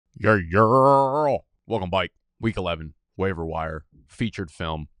Welcome back. Week 11, Waiver Wire, featured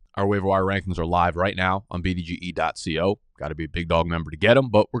film. Our Waiver Wire rankings are live right now on BDGE.co. Got to be a big dog member to get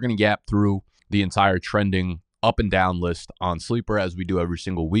them, but we're going to gap through the entire trending up and down list on Sleeper as we do every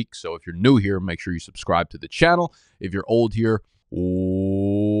single week. So if you're new here, make sure you subscribe to the channel. If you're old here,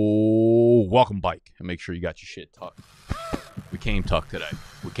 welcome back. And make sure you got your shit tucked. We came tucked today.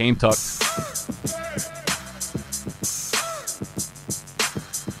 We came tucked.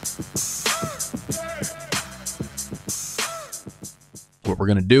 What we're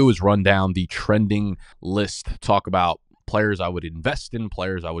going to do is run down the trending list, talk about players I would invest in,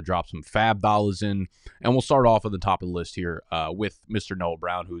 players I would drop some fab dollars in, and we'll start off at the top of the list here with Mr. Noah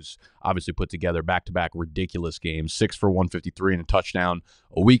Brown, who's obviously put together back-to-back ridiculous games, 6 for 153 and a touchdown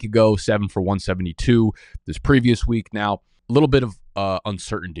a week ago, 7 for 172 this previous week. Now, a little bit of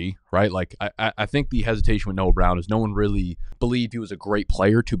uncertainty, right? Like, I think the hesitation with Noah Brown is no one really believed he was a great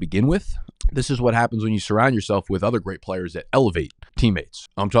player to begin with. This is what happens when you surround yourself with other great players that elevate teammates.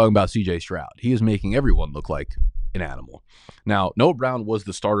 I'm talking about CJ Stroud. He is making everyone look like an animal. Now, Noah Brown was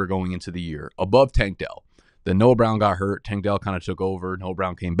the starter going into the year, above Tank Dell. Then Noah Brown got hurt. Tank Dell kind of took over. Noah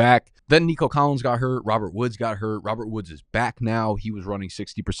Brown came back. Then Nico Collins got hurt. Robert Woods got hurt. Robert Woods is back now. He was running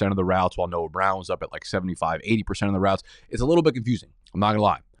 60% of the routes while Noah Brown was up at like 75, 80% of the routes. It's a little bit confusing. I'm not going to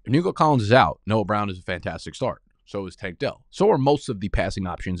lie. If Nico Collins is out, Noah Brown is a fantastic start. So is Tank Dell. So are most of the passing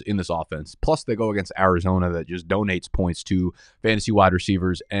options in this offense. Plus, they go against Arizona that just donates points to fantasy wide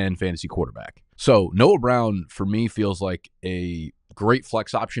receivers and fantasy quarterback. So Noah Brown, for me, feels like a great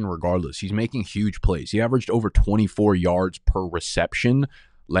flex option regardless. He's making huge plays. He averaged over 24 yards per reception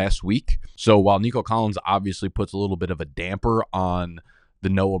last week. So while Nico Collins obviously puts a little bit of a damper on the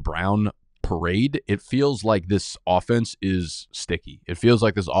Noah Brown parade, it feels like this offense is sticky. It feels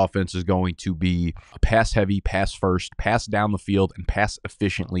like this offense is going to be a pass-heavy, pass-first, pass down the field, and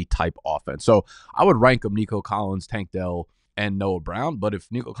pass-efficiently type offense. So I would rank them Nico Collins, Tank Dell, and Noah Brown. But if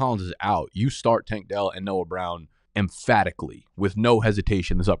Nico Collins is out, you start Tank Dell and Noah Brown emphatically with no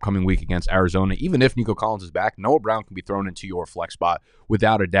hesitation this upcoming week against Arizona. Even if Nico Collins is back, Noah Brown can be thrown into your flex spot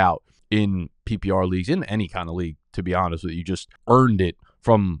without a doubt in PPR leagues, in any kind of league, to be honest with you. Just earned it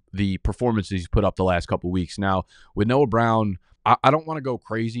from the performances he's put up the last couple of weeks. Now, with Noah Brown, I don't want to go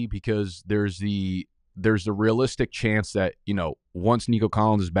crazy because there's the realistic chance that, you know, once Nico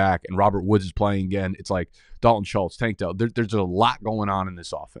Collins is back and Robert Woods is playing again, it's like Dalton Schultz, Tank Dell. There's a lot going on in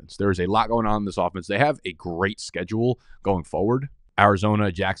this offense. There's a lot going on in this offense. They have a great schedule going forward.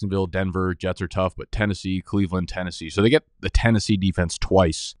 Arizona, Jacksonville, Denver, Jets are tough, but Tennessee, Cleveland, Tennessee. So they get the Tennessee defense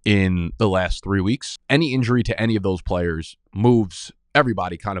twice in the last 3 weeks. Any injury to any of those players moves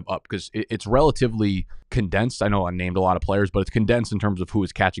everybody kind of up because it's relatively condensed. I know I named a lot of players, but it's condensed in terms of who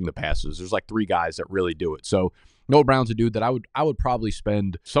is catching the passes. There's like 3 guys that really do it. So Noah Brown's a dude that I would probably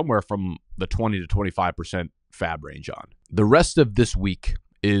spend somewhere from the 20 to 25% fab range on. The rest of this week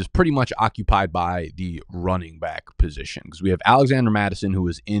is pretty much occupied by the running back position because we have Alexander Mattison, who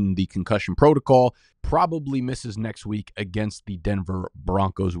is in the concussion protocol, probably misses next week against the Denver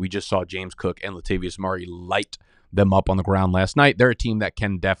Broncos. We just saw James Cook and Latavius Murray light them up on the ground last night. They're a team that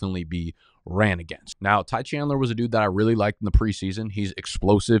can definitely be ran against. Now, Ty Chandler was a dude that I really liked in the preseason. He's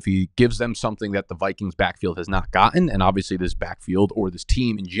explosive. He gives them something that the Vikings backfield has not gotten, and obviously this backfield or this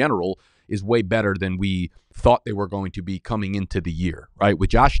team in general is way better than we thought they were going to be coming into the year, right?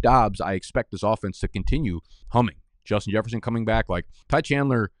 With Josh Dobbs, I expect this offense to continue humming. Justin Jefferson coming back. Like, Ty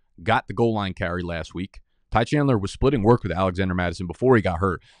Chandler got the goal line carry last week. Ty Chandler was splitting work with Alexander Mattison before he got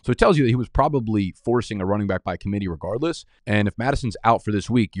hurt. So it tells you that he was probably forcing a running back by committee regardless. And if Madison's out for this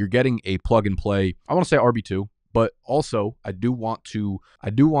week, you're getting a plug and play. I want to say RB2, but also I do want to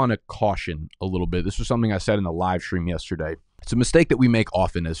caution a little bit. This was something I said in the live stream yesterday. It's a mistake that we make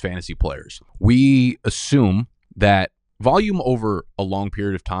often as fantasy players. We assume that volume over a long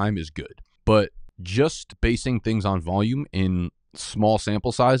period of time is good, but just basing things on volume in small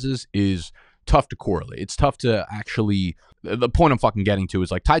sample sizes is tough to correlate. It's tough to actually, the point I'm fucking getting to is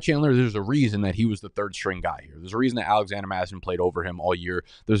like Ty Chandler, there's a reason that he was the third string guy here. There's a reason that Alexander Mattison played over him all year.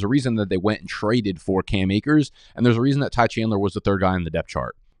 There's a reason that they went and traded for Cam Akers. And there's a reason that Ty Chandler was the third guy in the depth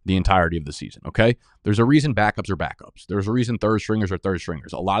chart the entirety of the season, okay? There's a reason backups are backups. There's a reason third stringers are third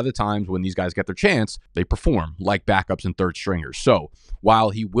stringers. A lot of the times when these guys get their chance, they perform like backups and third stringers. So while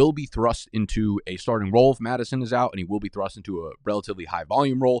he will be thrust into a starting role if Madison is out, and he will be thrust into a relatively high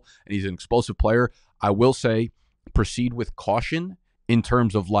volume role, and he's an explosive player, I will say proceed with caution in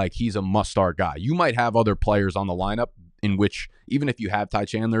terms of like he's a must-start guy. You might have other players on the lineup in which even if you have Ty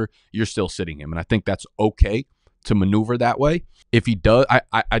Chandler, you're still sitting him, and I think that's okay to maneuver that way. If he does,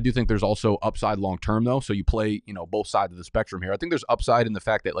 I do think there's also upside long term though. So you play, both sides of the spectrum here. I think there's upside in the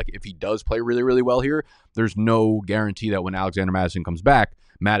fact that like if he does play really, really well here, there's no guarantee that when Alexander Mattison comes back,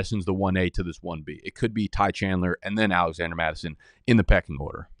 Madison's the 1A to this 1B. It could be Ty Chandler and then Alexander Mattison in the pecking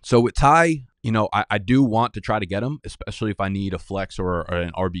order. So with Ty, I do want to try to get him, especially if I need a flex or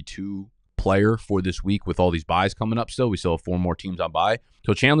an RB2 player for this week with all these buys coming up still. We still have 4 more teams on buy.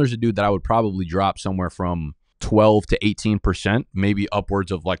 So Chandler's a dude that I would probably drop somewhere from 12 to 18%, maybe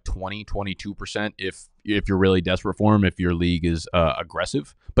upwards of like 20, 22% if you're really desperate for him, if your league is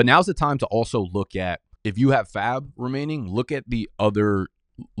aggressive. But now's the time to also look at, if you have fab remaining, look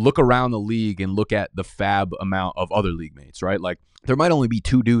around the league and look at the fab amount of other league mates, right? Like there might only be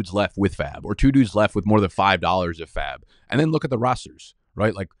 2 dudes left with fab or 2 dudes left with more than $5 of fab. And then look at the rosters,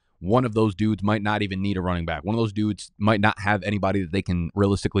 right? Like one of those dudes might not even need a running back. One of those dudes might not have anybody that they can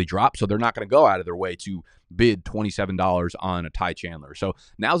realistically drop, so they're not going to go out of their way to bid $27 on a Ty Chandler. So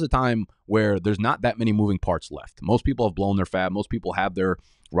now's the time where there's not that many moving parts left. Most people have blown their fab. Most people have their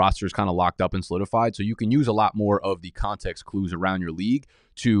rosters kind of locked up and solidified, so you can use a lot more of the context clues around your league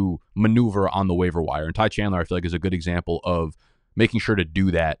to maneuver on the waiver wire. And Ty Chandler, I feel like, is a good example of making sure to do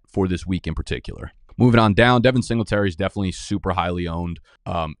that for this week in particular. Moving on down, Devin Singletary is definitely super highly owned.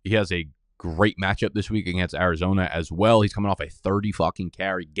 He has a great matchup this week against Arizona as well. He's coming off a 30 fucking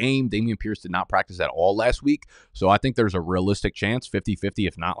carry game. Dameon Pierce did not practice at all last week. So I think there's a realistic chance, 50-50,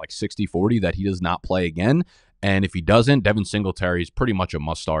 if not like 60-40, that he does not play again. And if he doesn't, Devin Singletary is pretty much a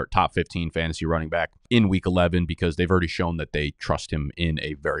must-start, top 15 fantasy running back in Week 11 because they've already shown that they trust him in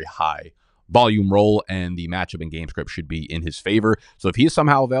a very high volume role, and the matchup and game script should be in his favor. So if he is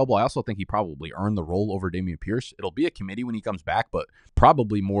somehow available, I also think he probably earned the role over Dameon Pierce. It'll be a committee when he comes back, but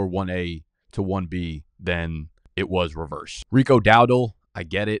probably more 1A to 1B than it was reverse. Rico Dowdle, I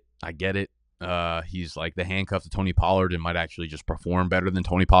get it. He's like the handcuff to Tony Pollard and might actually just perform better than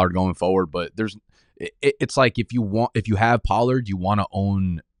Tony Pollard going forward. But it's like if you have Pollard, you want to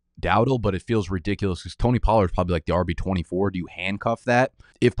own Dowdle, but it feels ridiculous because Tony Pollard's probably like the RB24. Do you handcuff that?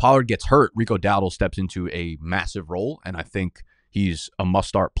 If Pollard gets hurt, Rico Dowdle steps into a massive role, and I think he's a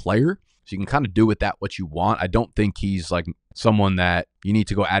must-start player. So you can kind of do with that what you want. I don't think he's like someone that you need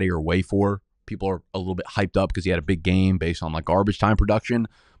to go out of your way for. People are a little bit hyped up because he had a big game based on like garbage time production.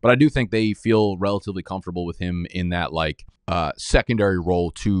 But I do think they feel relatively comfortable with him in that like secondary role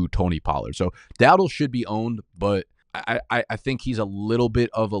to Tony Pollard. So Dowdle should be owned, but I think he's a little bit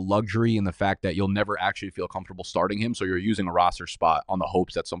of a luxury in the fact that you'll never actually feel comfortable starting him. So you're using a roster spot on the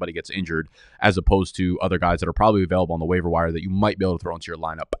hopes that somebody gets injured as opposed to other guys that are probably available on the waiver wire that you might be able to throw into your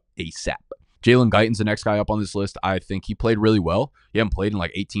lineup ASAP. Jaylen Guyton's the next guy up on this list. I think he played really well. He hadn't played in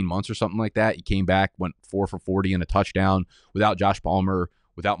like 18 months or something like that. He came back, went 4 for 40 and a touchdown without Josh Palmer,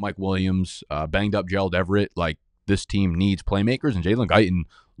 without Mike Williams, banged up Gerald Everett. Like this team needs playmakers, and Jaylen Guyton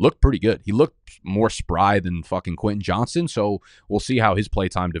looked pretty good. He looked more spry than fucking Quentin Johnson, so we'll see how his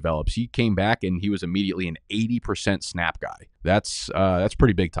playtime develops. He came back, and he was immediately an 80% snap guy. That's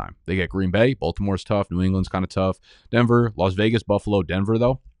pretty big time. They get Green Bay. Baltimore's tough. New England's kind of tough. Denver, Las Vegas, Buffalo, Denver,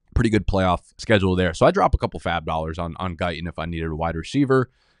 though. Pretty good playoff schedule there. So I drop a couple fab dollars on Guyton if I needed a wide receiver.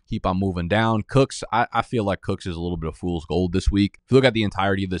 Keep on moving down. Cooks, I feel like Cooks is a little bit of fool's gold this week. If you look at the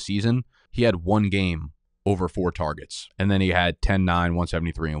entirety of the season, he had one game over 4 targets. And then he had 10, 9,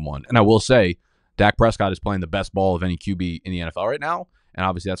 173, and 1. And I will say, Dak Prescott is playing the best ball of any QB in the NFL right now. And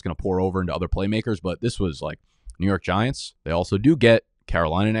obviously that's going to pour over into other playmakers. But this was like New York Giants. They also do get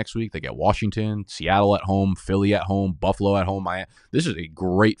Carolina next week. They get Washington, Seattle at home, Philly at home, Buffalo at home. This is a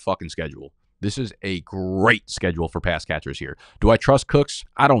great fucking schedule. This is a great schedule for pass catchers here. Do I trust Cooks?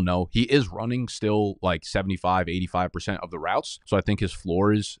 I don't know. He is running still like 75, 85% of the routes. So I think his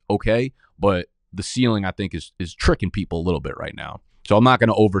floor is okay. But the ceiling, I think, is tricking people a little bit right now. So I'm not going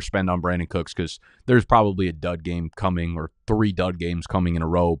to overspend on Brandin Cooks because there's probably a dud game coming or 3 dud games coming in a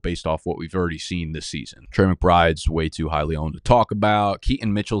row based off what we've already seen this season. Trey McBride's way too highly owned to talk about.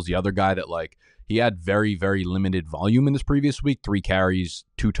 Keaton Mitchell's the other guy that like he had very, very limited volume in this previous week. 3 carries,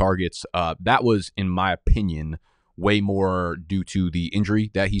 2 targets. That was, in my opinion, way more due to the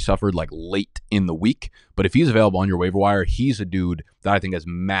injury that he suffered like late in the week. But if he's available on your waiver wire, he's a dude that I think has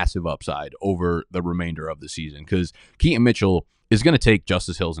massive upside over the remainder of the season because Keaton Mitchell is going to take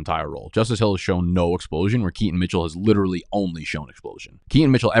Justice Hill's entire role. Justice Hill has shown no explosion, where Keaton Mitchell has literally only shown explosion. Keaton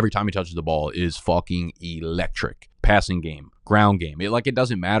Mitchell, every time he touches the ball, is fucking electric. Passing game, ground game. It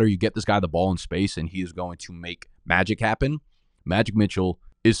doesn't matter. You get this guy the ball in space, and he is going to make magic happen. Magic Mitchell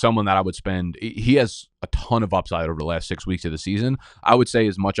is someone that I would spend. He has a ton of upside over the last 6 weeks of the season. I would say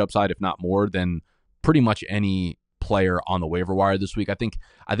as much upside, if not more, than pretty much any player on the waiver wire this week. I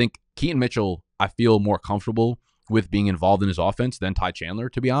think Keaton Mitchell, I feel more comfortable with being involved in his offense than Ty Chandler,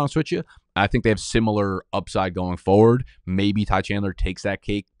 to be honest with you. I think they have similar upside going forward. Maybe Ty Chandler takes that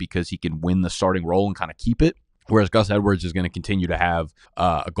cake because he can win the starting role and kind of keep it, whereas Gus Edwards is going to continue to have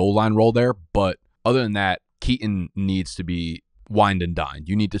a goal line role there. But other than that, Keaton needs to be wined and dined.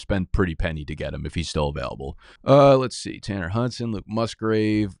 You need to spend pretty penny to get him if he's still available. Let's see. Tanner Hudson, Luke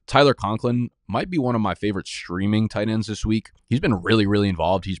Musgrave. Tyler Conklin might be one of my favorite streaming tight ends this week. He's been really, really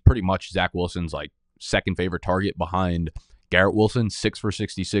involved. He's pretty much Zach Wilson's like second favorite target behind Garrett Wilson, 6 for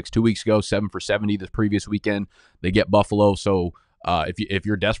 66 2 weeks ago, 7 for 70 this previous weekend. They get Buffalo, so if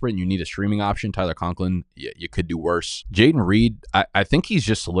you're desperate and you need a streaming option, Tyler Conklin, you could do worse. Jayden Reed, I think he's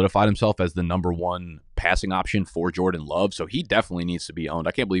just solidified himself as the number one passing option for Jordan Love, so he definitely needs to be owned.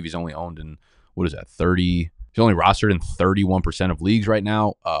 I can't believe he's only owned in, 30? He's only rostered in 31% of leagues right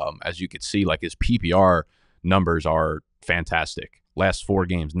now. As you could see, like his PPR numbers are fantastic. Last 4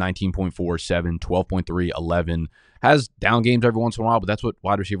 games, 19.4, 7, 12.3, 11. Has down games every once in a while, but that's what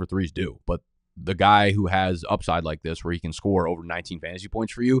wide receiver threes do. But the guy who has upside like this, where he can score over 19 fantasy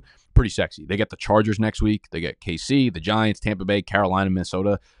points for you, pretty sexy. They get the Chargers next week. They get KC, the Giants, Tampa Bay, Carolina,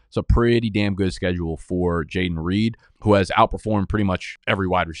 Minnesota. It's a pretty damn good schedule for Jayden Reed, who has outperformed pretty much every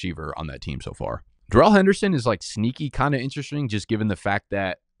wide receiver on that team so far. Darrell Henderson is like sneaky kind of interesting, just given the fact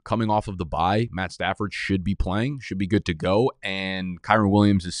that coming off of the bye, Matt Stafford should be playing, should be good to go, and Kyren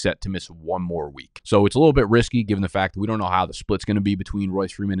Williams is set to miss 1 more week. So it's a little bit risky given the fact that we don't know how the split's going to be between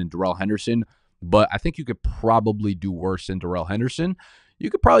Royce Freeman and Darrell Henderson, but I think you could probably do worse than Darrell Henderson.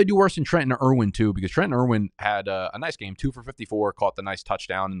 You could probably do worse than Trenton Irwin too, because Trenton Irwin had a nice game, 2 for 54, caught the nice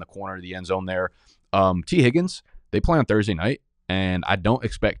touchdown in the corner of the end zone there. T. Higgins, they play on Thursday night, and I don't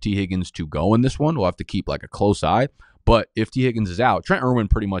expect T. Higgins to go in this one. We'll have to keep like a close eye. But if T. Higgins is out, Trent Irwin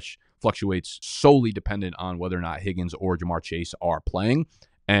pretty much fluctuates solely dependent on whether or not Higgins or Jamar Chase are playing.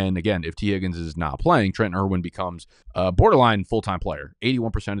 And again, if T. Higgins is not playing, Trent Irwin becomes a borderline full-time player.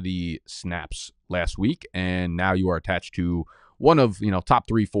 81% of the snaps last week, and now you are attached to one of, top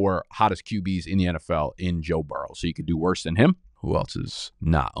 3, 4 hottest QBs in the NFL in Joe Burrow. So you could do worse than him. Who else is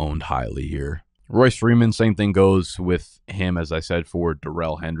not owned highly here? Royce Freeman, same thing goes with him, as I said, for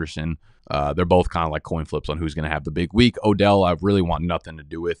Darrell Henderson. They're both kind of like coin flips on who's going to have the big week. Odell, I really want nothing to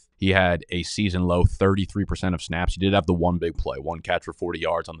do with. He had a season low 33% of snaps. He did have the one big play, 1 catch for 40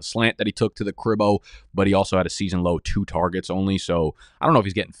 yards on the slant that he took to the cribbo, but he also had a season low 2 targets only. So I don't know if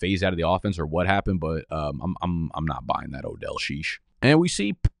he's getting phased out of the offense or what happened, but I'm not buying that Odell sheesh. And we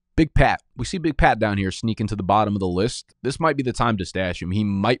see Big Pat. We see Big Pat down here sneaking to the bottom of the list. This might be the time to stash him. He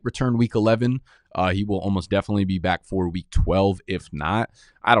might return week 11. He will almost definitely be back for week 12. If not,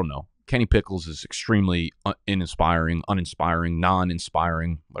 I don't know. Kenny Pickles is extremely uninspiring,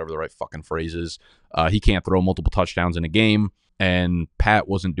 non-inspiring, whatever the right fucking phrase is. He can't throw multiple touchdowns in a game, and Pat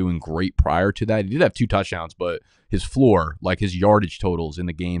wasn't doing great prior to that. He did have 2 touchdowns, but his floor, like his yardage totals in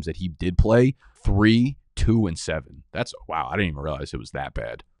the games that he did play, 3, 2, and 7. That's wow. I didn't even realize it was that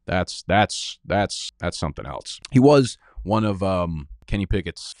bad. That's something else. He was one of Kenny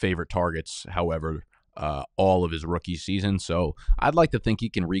Pickett's favorite targets, however, all of his rookie season. So I'd like to think he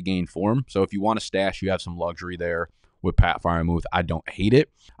can regain form. So if you want to stash, you have some luxury there with Pat Friermuth. I don't hate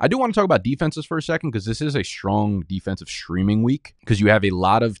it. I do want to talk about defenses for a second, because this is a strong defensive streaming week, because you have a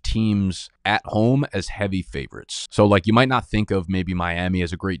lot of teams at home as heavy favorites. So like you might not think of maybe Miami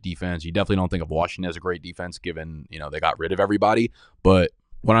as a great defense. You definitely don't think of Washington as a great defense, given, they got rid of everybody. But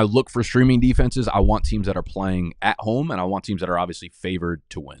when I look for streaming defenses, I want teams that are playing at home, and I want teams that are obviously favored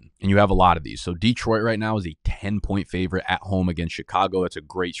to win. And you have a lot of these. So Detroit right now is a 10-point favorite at home against Chicago. That's a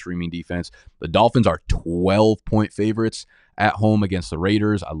great streaming defense. The Dolphins are 12-point favorites at home against the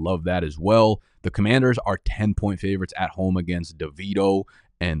Raiders. I love that as well. The Commanders are 10-point favorites at home against DeVito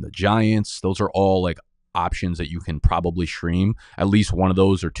and the Giants. Those are all like options that you can probably stream. At least one of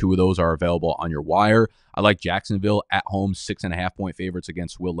those or 2 of those are available on your wire. I like Jacksonville at home, 6.5-point favorites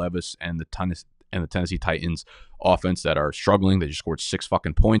against Will Levis and the Tennessee Titans offense that are struggling. They just scored 6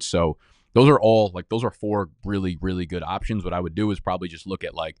 fucking points. So those are 4 really, really good options. What I would do is probably just look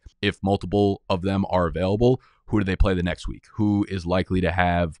at, like, if multiple of them are available, who do they play the next week? Who is likely to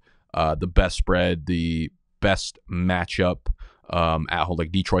have the best spread, the best matchup at home?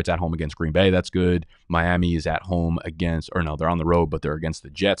 Like Detroit's at home against Green Bay. That's good. Miami is at home they're on the road, but they're against the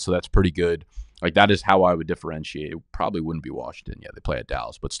Jets. So that's pretty good. Like, that is how I would differentiate. It probably wouldn't be Washington. Yeah, they play at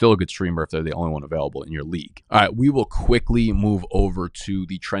Dallas, but still a good streamer if they're the only one available in your league. All right, we will quickly move over to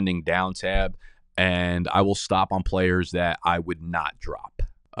the trending down tab, and I will stop on players that I would not drop.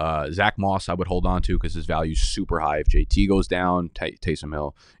 Zach Moss, I would hold on to because his value is super high. If JT goes down, Taysom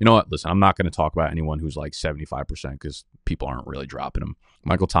Hill. You know what? Listen, I'm not going to talk about anyone who's like 75% because people aren't really dropping him.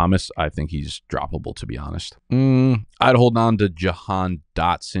 Michael Thomas, I think he's droppable, to be honest. I'd hold on to Jahan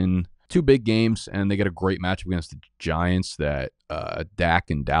Dotson. 2 big games, and they get a great matchup against the Giants that Dak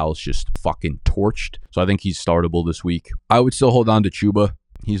and Dallas just fucking torched. So I think he's startable this week. I would still hold on to Chuba.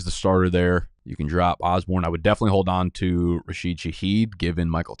 He's the starter there. You can drop Osborne. I would definitely hold on to Rashid Shaheed, given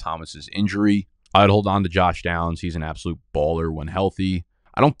Michael Thomas's injury. I'd hold on to Josh Downs. He's an absolute baller when healthy.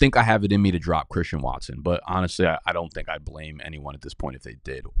 I don't think I have it in me to drop Christian Watson, but honestly, I don't think I'd blame anyone at this point if they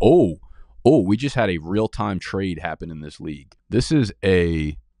did. Oh, we just had a real-time trade happen in this league. This is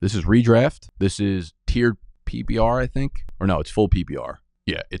redraft. This is tiered PPR, I think. Or no, it's full PPR.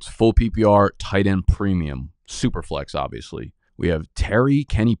 Yeah, it's full PPR, tight end premium. Super flex, obviously. We have Terry,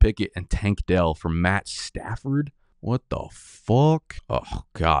 Kenny Pickett, and Tank Dell for Matt Stafford. What the fuck? Oh,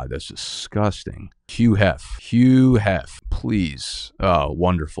 God, that's disgusting. Hugh Hef, please. Oh,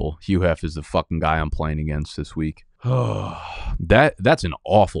 wonderful. Hugh Hef is the fucking guy I'm playing against this week. That's an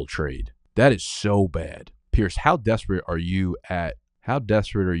awful trade. That is so bad. Pierce, how desperate are you at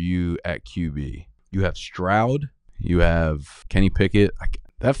QB? You have Stroud. You have Kenny Pickett.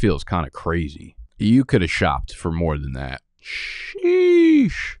 That feels kind of crazy. You could have shopped for more than that.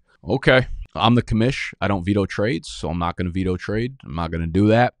 Sheesh. Okay. I'm the commish. I don't veto trades, so I'm not going to veto trade. I'm not going to do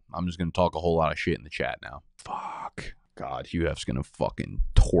that. I'm just going to talk a whole lot of shit in the chat now. Fuck. God, Hugh F's going to fucking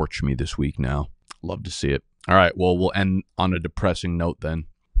torch me this week now. Love to see it. All right, well, we'll end on a depressing note then.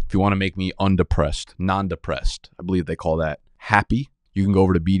 If you want to make me undepressed, non-depressed, I believe they call that happy, you can go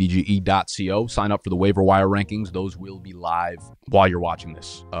over to bdge.co, sign up for the waiver wire rankings. Those will be live while you're watching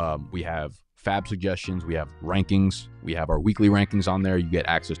this. We have fab suggestions, we have rankings, we have our weekly rankings on there. You get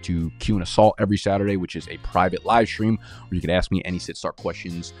access to Q and Assault every Saturday, which is a private live stream where you can ask me any sit-start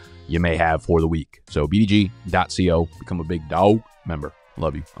questions you may have for the week. So bdg.co, become a big dog member.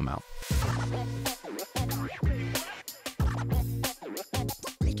 Love you. I'm out.